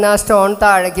നാവിൻ്റെ അടിയിൽ നിന്ന് ആ സ്റ്റോൺ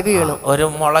താഴേക്ക് വീണു. ഒരു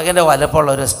മുളകിൻ്റെ വലുപ്പമുള്ള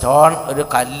ഒരു സ്റ്റോൺ, ഒരു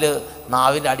കല്ല്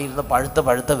നാവിൻ്റെ അടിയിൽ നിന്ന്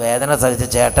പഴുത്ത് വേദന സഹിച്ച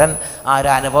ചേട്ടൻ ആ ഒരു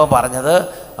അനുഭവം പറഞ്ഞത്.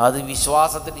 അത്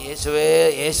വിശ്വാസത്തിൽ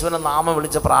യേശുവിനെ നാമം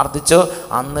വിളിച്ച് പ്രാർത്ഥിച്ചു.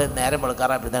 അന്ന് നേരം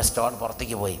വെളുക്കാറായപ്പോഴത്തേന് സ്റ്റോൺ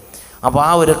പുറത്തേക്ക് പോയി. അപ്പോൾ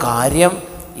ആ ഒരു കാര്യം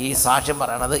ഈ സാക്ഷ്യം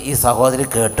പറയണത് ഈ സഹോദരി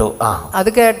കേട്ടു. അത്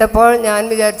കേട്ടപ്പോൾ ഞാൻ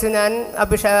വിചാരിച്ചു, ഞാൻ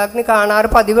അഭിഷേകാഗ്നി കാണാറ്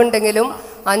പതിവുണ്ടെങ്കിലും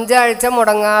 5 ആഴ്ച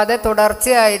മുടങ്ങാതെ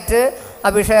തുടർച്ചയായിട്ട്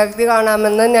അഭിഷേകാഗ്നി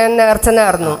കാണാമെന്ന് ഞാൻ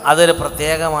നേർന്നു. അതൊരു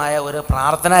പ്രത്യേകമായ ഒരു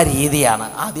പ്രാർത്ഥനാ രീതിയാണ്.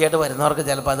 ആദ്യമായിട്ട് വരുന്നവർക്ക്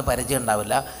ചിലപ്പോൾ അത് പരിചയം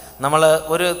ഉണ്ടാവില്ല. നമ്മൾ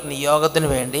ഒരു നിയോഗത്തിന്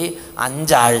വേണ്ടി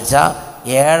 5 ആഴ്ച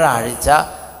 7 ആഴ്ച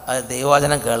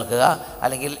ദൈവവചനം കേൾക്കുക,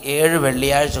 അല്ലെങ്കിൽ 7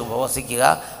 വെള്ളിയാഴ്ച ഉപവസിക്കുക,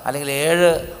 അല്ലെങ്കിൽ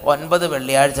 7-9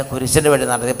 വെള്ളിയാഴ്ച കുരിശിന് വേണ്ടി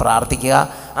നടത്തി പ്രാർത്ഥിക്കുക.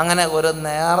 അങ്ങനെ ഒരു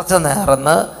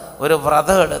നേർന്ന് ഒരു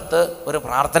വ്രതം എടുത്ത് ഒരു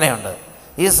പ്രാർത്ഥനയുണ്ട്.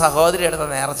 ഈ സഹോദരി എടുത്ത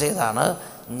നേർച്ച ഇതാണ്: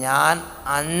 ഞാൻ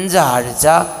 5 ആഴ്ച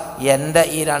എൻ്റെ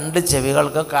ഈ 2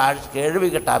 ചെവികൾക്കും കേൾവി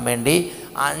കിട്ടാൻ വേണ്ടി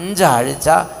 5 ആഴ്ച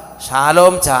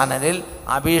ഷാലോം ചാനലിൽ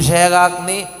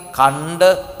അഭിഷേകാഗ്നി കണ്ട്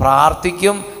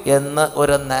പ്രാർത്ഥിക്കും എന്ന്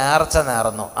ഒരു നേർച്ച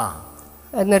നേർന്നു.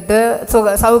 എന്നിട്ട്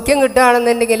സൗഖ്യം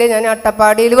കിട്ടുകയാണെന്നുണ്ടെങ്കിൽ ഞാൻ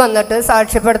അട്ടപ്പാടിയിൽ വന്നിട്ട്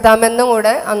സാക്ഷ്യപ്പെടുത്താമെന്നും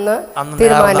കൂടെ അന്ന്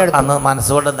തീരുമാനമെടുത്തു. അന്ന്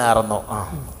മനസ്സുകൊണ്ട് നേർന്നു.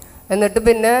 എന്നിട്ട്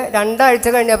പിന്നെ 2 ആഴ്ച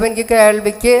കഴിഞ്ഞപ്പോൾ എനിക്ക്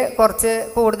കേൾവിക്ക് കുറച്ച്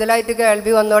കൂടുതലായിട്ട്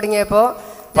കേൾവി വന്നു തുടങ്ങിയപ്പോൾ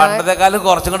പണ്ടത്തെക്കാലം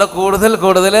കുറച്ചും കൂടെ കൂടുതൽ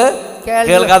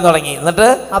കേൾക്കാൻ തുടങ്ങി. എന്നിട്ട്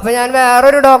അപ്പൊ ഞാൻ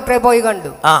വേറൊരു ഡോക്ടറെ പോയി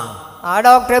കണ്ടു. ആ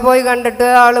ഡോക്ടറെ പോയി കണ്ടിട്ട്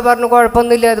ആള് പറഞ്ഞു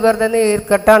കുഴപ്പമൊന്നുമില്ല, അത് വെറുതെ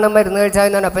നീർക്കെട്ടാണ്, മരുന്ന്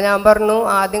കഴിച്ചാൽ. അപ്പം ഞാൻ പറഞ്ഞു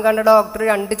ആദ്യം കണ്ട ഡോക്ടർ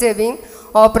 2 ചെവിയും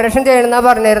ഓപ്പറേഷൻ ചെയ്യണമെന്നാ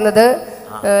പറഞ്ഞിരുന്നത്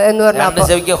എന്ന് പറഞ്ഞു.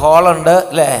 ചെവിക്ക് ഹോളുണ്ട്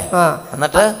അല്ലേ?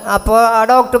 എന്നിട്ട് അപ്പോൾ ആ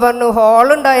ഡോക്ടർ പറഞ്ഞു ഹോൾ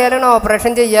ഉണ്ടായാലാണ്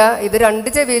ഓപ്പറേഷൻ ചെയ്യുക, ഇത്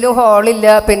 2 ചെവിയിലും ഹോളില്ല,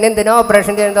 പിന്നെ എന്തിനാ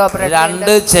ഓപ്പറേഷൻ ചെയ്യുന്നത്? ഓപ്പറേഷൻ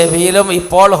 2 ചെവിയിലും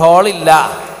ഇപ്പോൾ ഹോളില്ല.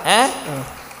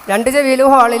 2 ചെവിയിലും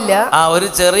ഹോളില്ല. ഒരു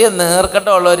ചെറിയ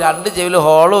നീർക്കെട്ടുള്ള 2 ചെവിയിലും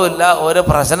ഹോളും ഇല്ല, ഒരു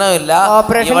പ്രശ്നവും ഇല്ല.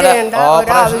 ഓപ്പറേഷൻ ചെയ്യേണ്ട,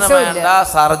 ഓപ്പറേഷൻ വേണ്ട,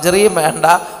 സർജറിയും വേണ്ട,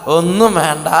 ഒന്നും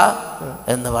വേണ്ട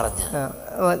എന്ന് പറഞ്ഞു.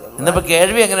 ഇന്നിപ്പോ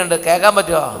കേൾവി എങ്ങനെയുണ്ട്? കേൾക്കാൻ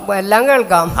പറ്റുമോ? എല്ലാം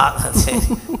കേൾക്കാം. ശരി,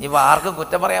 ഇപ്പൊ ആർക്കും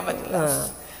കുറ്റം പറയാൻ പറ്റില്ല.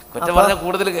 കുറ്റം പറഞ്ഞാൽ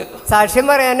കൂടുതൽ കേൾക്കും. സാക്ഷ്യം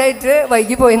പറയാനായിട്ട്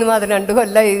വൈകി പോയിന്ന് മാത്രം. 2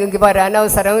 കൊല്ലമായി എനിക്ക് വരാൻ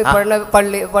അവസരം. ഇപ്പോഴാണ്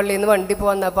പള്ളിയിൽ നിന്ന് വണ്ടി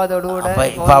പോന്നപ്പോ അതോടുകൂടെ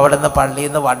ഇപ്പൊ അവിടെ നിന്ന് പള്ളിയിൽ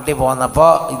നിന്ന് വണ്ടി പോന്നപ്പോ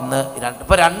ഇന്ന്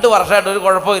ഇപ്പൊ 2 വർഷമായിട്ട് ഒരു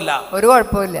കുഴപ്പമില്ല. ഒരു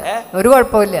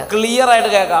കുഴപ്പമില്ല. ക്ലിയർ ആയിട്ട്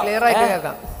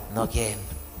കേൾക്കാം. നോക്കിയേ,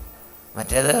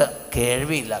 മറ്റേത്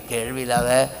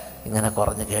കേൾവിയില്ലാതെ ഇങ്ങനെ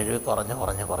കേൾവി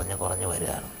കുറഞ്ഞ്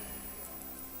വരികയാണ്.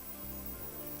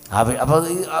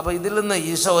 അപ്പോൾ ഇതിൽ നിന്ന്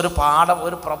ഈശോ ഒരു പാഠം,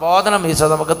 ഒരു പ്രബോധനം ഈശോ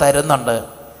നമുക്ക് തരുന്നുണ്ട്.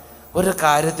 ഒരു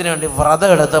കാര്യത്തിന് വേണ്ടി വ്രതം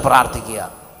എടുത്ത് പ്രാർത്ഥിക്കുക,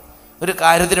 ഒരു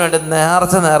കാര്യത്തിന് വേണ്ടി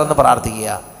നേർന്ന് പ്രാർത്ഥിക്കുക.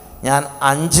 ഞാൻ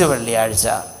 5 വെള്ളിയാഴ്ച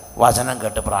വചനം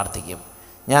കേട്ട് പ്രാർത്ഥിക്കും.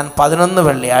 ഞാൻ 11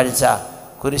 വെള്ളിയാഴ്ച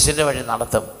കുരിശിൻ്റെ വഴി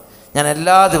നടത്തും. ഞാൻ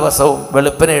എല്ലാ ദിവസവും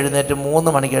വെളുപ്പിന് എഴുന്നേറ്റ്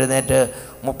 3 മണിക്ക് എഴുന്നേറ്റ്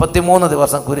 33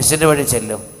 ദിവസം കുരിശിൻ്റെ വഴി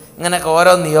ചെല്ലും. ഇങ്ങനെയൊക്കെ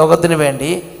ഓരോ നിയോഗത്തിന്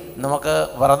വേണ്ടി നമുക്ക്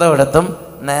വ്രതം എടുത്തും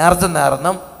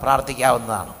നേർന്നും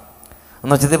പ്രാർത്ഥിക്കാവുന്നതാണ്.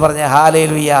 ഒന്ന് ഉച്ചത്തിൽ പറഞ്ഞേ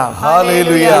ഹല്ലേലൂയ.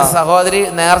 സഹോദരി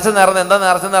നേർന്ന് എന്താ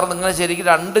നേർന്ന് ഇങ്ങനെ ശരിക്കും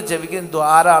 2 ചെവിക്കും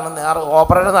ദ്വാരാണ്.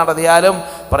 ഓപ്പറേഷൻ നടത്തിയാലും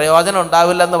പ്രയോജനം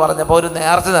ഉണ്ടാവില്ലെന്ന് പറഞ്ഞപ്പോൾ ഒരു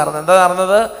നേർന്ന് എന്താ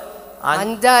നടന്നത്?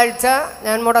 5 ആഴ്ച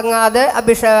ഞാൻ മുടങ്ങാതെ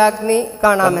അഭിഷേകാഗ്നി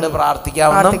കാണാമെന്ന്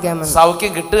പ്രാർത്ഥിക്കാമെന്നും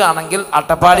സൗഖ്യം കിട്ടുകയാണെങ്കിൽ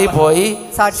അട്ടപ്പാടി പോയി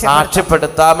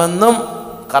സാക്ഷ്യപ്പെടുത്താമെന്നും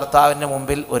കർത്താവിൻ്റെ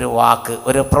മുമ്പിൽ ഒരു വാക്ക്,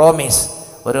 ഒരു പ്രോമിസ്,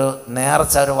 ഒരു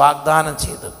നേർച്ച, ഒരു വാഗ്ദാനം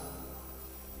ചെയ്തു.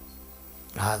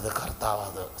 അത് കർത്താവ്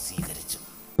അത് സ്വീകരിച്ചു.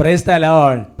 Praise the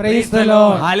Lord. Praise the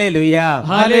Lord. Hallelujah.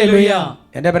 Hallelujah.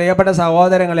 എൻ്റെ പ്രിയപ്പെട്ട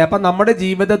സഹോദരങ്ങളെ, അപ്പം നമ്മുടെ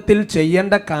ജീവിതത്തിൽ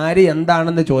ചെയ്യേണ്ട കാര്യം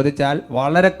എന്താണെന്ന് ചോദിച്ചാൽ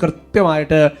വളരെ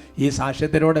കൃത്യമായിട്ട് ഈ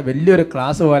സാക്ഷ്യത്തിലൂടെ വലിയൊരു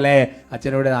ക്ലാസ് പോലെ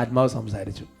അച്ഛനോട് ആത്മാവ്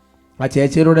സംസാരിച്ചു, ആ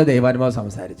ചേച്ചിയിലൂടെ ദൈവാത്മാവ്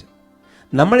സംസാരിച്ചു.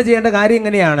 നമ്മൾ ചെയ്യേണ്ട കാര്യം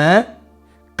ഇങ്ങനെയാണ്: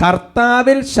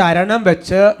 കർത്താവിൽ ശരണം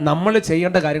വെച്ച് നമ്മൾ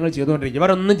ചെയ്യേണ്ട കാര്യങ്ങൾ ചെയ്തുകൊണ്ടിരിക്കും,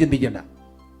 വേറൊന്നും ചിന്തിക്കേണ്ട.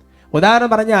 ഉദാഹരണം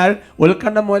പറഞ്ഞാൽ,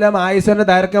 ഉത്കണ്ഠം മൂലം ആയുസ്സിൻ്റെ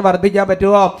ദൈർഘ്യം വർദ്ധിക്കാൻ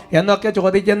പറ്റുമോ എന്നൊക്കെ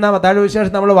ചോദിക്കുന്ന മത്തായി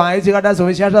വിശേഷം നമ്മൾ വായിച്ചു കേട്ട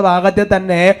സുവിശേഷ ഭാഗത്തിൽ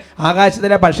തന്നെ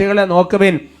ആകാശത്തിലെ പക്ഷികളെ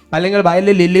നോക്കുവിൻ, അല്ലെങ്കിൽ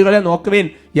വയലിലെ ലില്ലികളെ നോക്കുവിൻ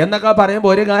എന്നൊക്കെ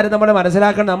പറയുമ്പോൾ ഒരു കാര്യം നമ്മൾ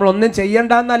മനസ്സിലാക്കണം, നമ്മളൊന്നും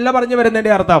ചെയ്യണ്ട എന്നല്ല പറഞ്ഞു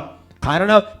വരുന്നതിൻ്റെ അർത്ഥം.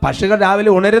 കാരണം പക്ഷികൾ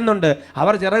രാവിലെ ഉണരുന്നുണ്ട്,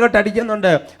 അവർ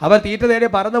ചിറകിട്ടടിക്കുന്നുണ്ട്, അവർ തീറ്റ തേടി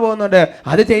പറന്നു പോകുന്നുണ്ട്,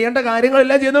 അത് ചെയ്യേണ്ട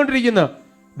കാര്യങ്ങളെല്ലാം ചെയ്തുകൊണ്ടിരിക്കുന്നു.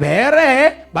 വേറെ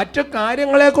മറ്റു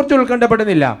കാര്യങ്ങളെക്കുറിച്ച്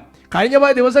ഉത്കണ്ഠപ്പെടുന്നില്ല, കഴിഞ്ഞ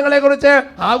പോയ ദിവസങ്ങളെക്കുറിച്ച്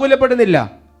ആകുലപ്പെടുന്നില്ല,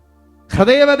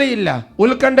 ഹൃദയവതയില്ല,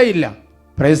 ഉത്കണ്ഠയില്ല.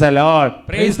 Price the Lord.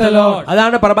 Praise the Lord.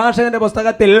 അതാണ് പ്രഭാഷകന്റെ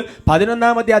പുസ്തകത്തിൽ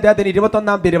 11-ാമത്തെ അധ്യായത്തിന്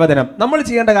 21-ാം തിരുവചനം. നമ്മൾ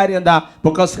ചെയ്യേണ്ട കാര്യം എന്താ?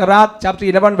 Book of Sirach chapter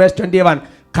 11 verse 21.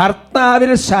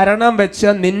 കർത്താവിൽ ശരണം വെച്ച്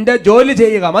നിന്റെ ജോലി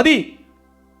ചെയ്യുക, മതി.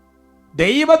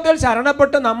 ദൈവത്തിൽ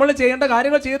ശരണപ്പെട്ട് നമ്മൾ ചെയ്യേണ്ട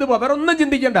കാര്യങ്ങൾ ചെയ്തു പോ, വേറെ ഒന്നും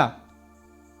ചിന്തിക്കേണ്ട.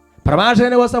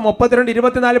 പ്രഭാഷകന്റെ പുസ്തകം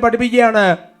 32-24 പഠിപ്പിക്കുകയാണ്,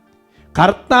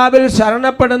 കർത്താവിൽ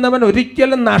ശരണപ്പെടുന്നവൻ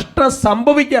ഒരിക്കലും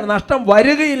നഷ്ടം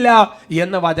വരികയില്ല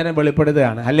എന്ന് വചനം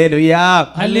വെളിപ്പെടുത്തുകയാണ്. ഹല്ലേലൂയ.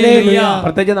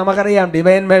 പ്രത്യേകിച്ച് നമുക്കറിയാം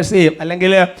ഡിവൈൻ മേഴ്സി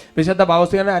അല്ലെങ്കിൽ വിശുദ്ധ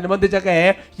പൗസ്തകനെ അനുബന്ധിച്ചൊക്കെ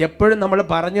എപ്പോഴും നമ്മൾ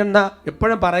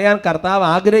എപ്പോഴും പറയാൻ കർത്താവ്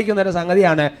ആഗ്രഹിക്കുന്ന ഒരു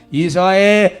സംഗതിയാണ്,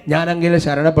 ഈശോയെ ഞാനെങ്കിൽ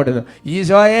ശരണപ്പെടുന്നു,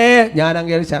 ഈശോയെ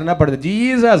ഞാനെങ്കിൽ ശരണപ്പെടുന്നു,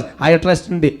 Jesus I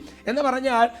trust in the എന്ന്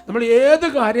പറഞ്ഞാൽ നമ്മൾ ഏത്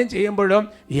കാര്യം ചെയ്യുമ്പോഴും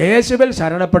യേശുവിൽ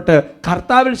ശരണപ്പെട്ട്,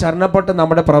 കർത്താവിൽ ശരണപ്പെട്ട്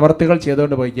നമ്മുടെ പ്രവർത്തികൾ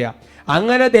ചെയ്തുകൊണ്ട് പോയിക്കുക.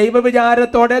 അങ്ങനെ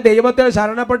ദൈവവിചാരത്തോടെ ദൈവത്തിൽ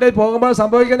ശരണപ്പെട്ട് പോകുമ്പോൾ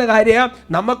സംഭവിക്കുന്ന കാര്യം,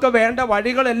 നമുക്ക് വേണ്ട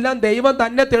വഴികളെല്ലാം ദൈവം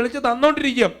തന്നെ തെളിച്ച്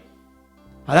തന്നുകൊണ്ടിരിക്കും.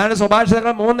 അതാണ്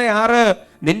സുഭാഷിതങ്ങൾ 3:6.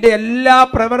 നിന്റെ എല്ലാ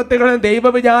പ്രവർത്തികളും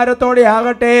ദൈവവിചാരത്തോടെ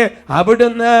ആകട്ടെ,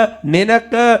 അവിടുന്ന്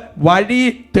നിനക്ക് വഴി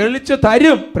തെളിച്ചു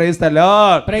തരും. Praise the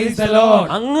Lord. Praise the Lord.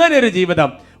 അങ്ങനെ ഒരു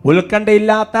ജീവിതം,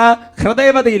 ഉത്കണ്ഠയില്ലാത്ത,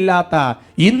 ഹൃദയവതയില്ലാത്ത,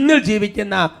 ഇന്നിൽ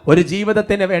ജീവിക്കുന്ന ഒരു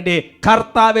ജീവിതത്തിന് വേണ്ടി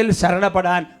കർത്താവിൽ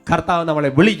ശരണപ്പെടാൻ കർത്താവ്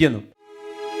നമ്മളെ വിളിക്കുന്നു.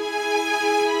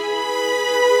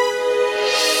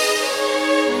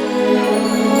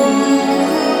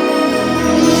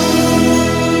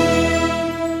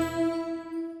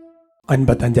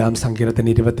 അൻപത്തഞ്ചാം സങ്കീർത്തനം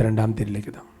 22-ാം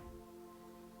തിരുലിഖിതം.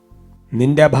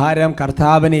 നിന്റെ ഭാരം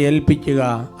കർത്താവിനെ ഏൽപ്പിക്കുക,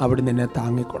 അവിടെ നിന്നെ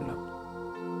താങ്ങിക്കൊള്ളും.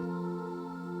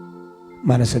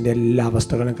 മനസ്സിൻ്റെ എല്ലാ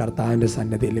അവസ്ഥകളും കർത്താവിൻ്റെ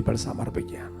സന്നിധിയിൽ ഇപ്പോൾ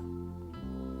സമർപ്പിക്കുകയാണ്.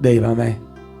 ദൈവമേ,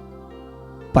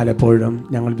 പലപ്പോഴും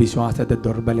ഞങ്ങൾ വിശ്വാസത്തെ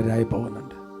ദുർബലരായി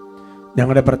പോകുന്നുണ്ട്.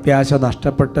 ഞങ്ങളുടെ പ്രത്യാശ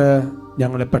നഷ്ടപ്പെട്ട്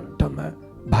ഞങ്ങൾ പെട്ടെന്ന്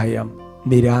ഭയം,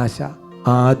 നിരാശ,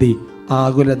 ആദി,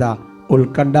 ആകുലത,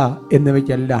 ഉത്കണ്ഠ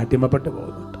എന്നിവയ്ക്കെല്ലാം അടിമപ്പെട്ടു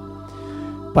പോകുന്നുണ്ട്.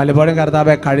 പലപ്പോഴും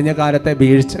കർത്താവേ, കഴിഞ്ഞ കാലത്തെ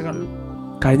വീഴ്ചകൾ,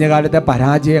 കഴിഞ്ഞ കാലത്തെ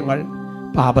പരാജയങ്ങൾ,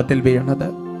 പാപത്തിൽ വീണത്,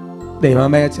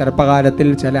 ദൈവമേ, ചെറുപ്പകാലത്തിൽ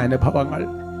ചില അനുഭവങ്ങൾ,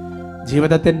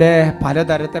 ജീവിതത്തിൻ്റെ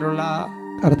പലതരത്തിലുള്ള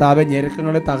കർത്താവെ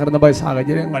ഞെരുക്കങ്ങളിൽ തകർന്നു പോയ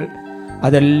സാഹചര്യങ്ങൾ,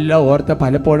 അതെല്ലാം ഓർത്ത്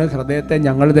പലപ്പോഴും ഹൃദയത്തെ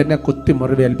ഞങ്ങൾ തന്നെ കുത്തി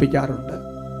മുറിവേൽപ്പിക്കാറുണ്ട്.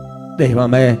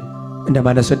 ദൈവമേ, എൻ്റെ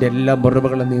മനസ്സിൻ്റെ എല്ലാ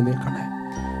മുറിവുകളും നീ നീക്കണേ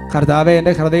കർത്താവെ.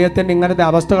 എൻ്റെ ഹൃദയത്തിൻ്റെ ഇങ്ങനത്തെ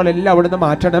അവസ്ഥകളെല്ലാം അവിടുന്ന്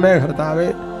മാറ്റണമേ കർത്താവെ.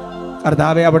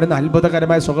 കർത്താവെ, അവിടുന്ന്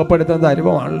അത്ഭുതകരമായി സുഖപ്പെടുത്തുന്ന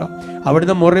ദൈവമാണല്ലോ.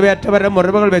 അവിടുന്ന് മുറിവേറ്റവരെ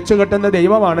മുറിവുകൾ വെച്ചു കെട്ടുന്ന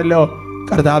ദൈവമാണല്ലോ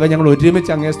കർത്താവെ. ഞങ്ങൾ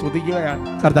ഒരുമിച്ച് അങ്ങേ സ്തുതിക്കുകയാണ്.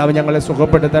 കർത്താവ്, ഞങ്ങളെ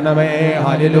സുഖപ്പെടുത്തണമേ.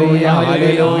 ഹല്ലേലൂയ,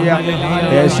 ഹല്ലേലൂയ.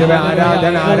 യേശുവേ,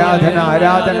 ആരാധന, ആരാധന,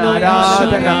 ആരാധന,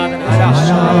 ആരാധന,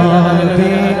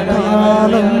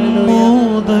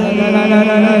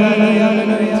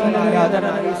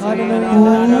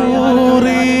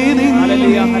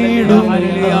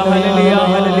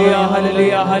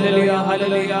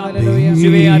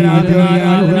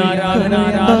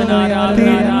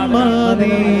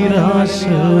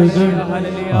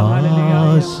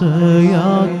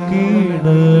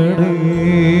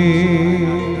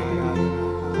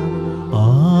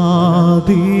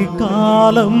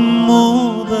 ആദികാലം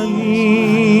മുതൽ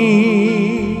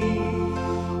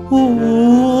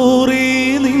ഊറി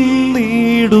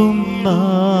നിന്നിടുന്ന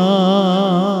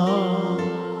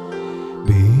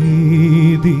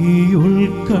ഭീതിയുൾ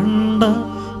കണ്ട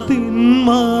തിന്മ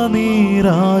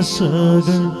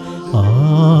നിരാശകൾ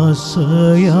ആശയാക്കിട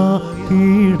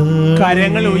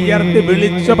കരങ്ങൾ ഉയർത്തി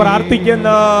വിളിച്ച്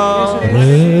പ്രാർത്ഥിക്കുന്നു.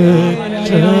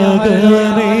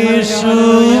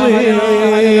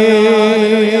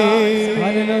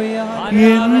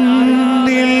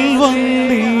 എന്നിൽ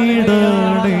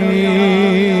വന്നിടണേ,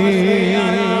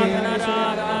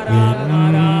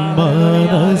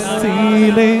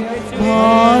 മനസ്സിലെ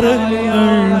ഭാരങ്ങൾ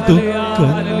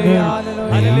ദുഃഖങ്ങൾ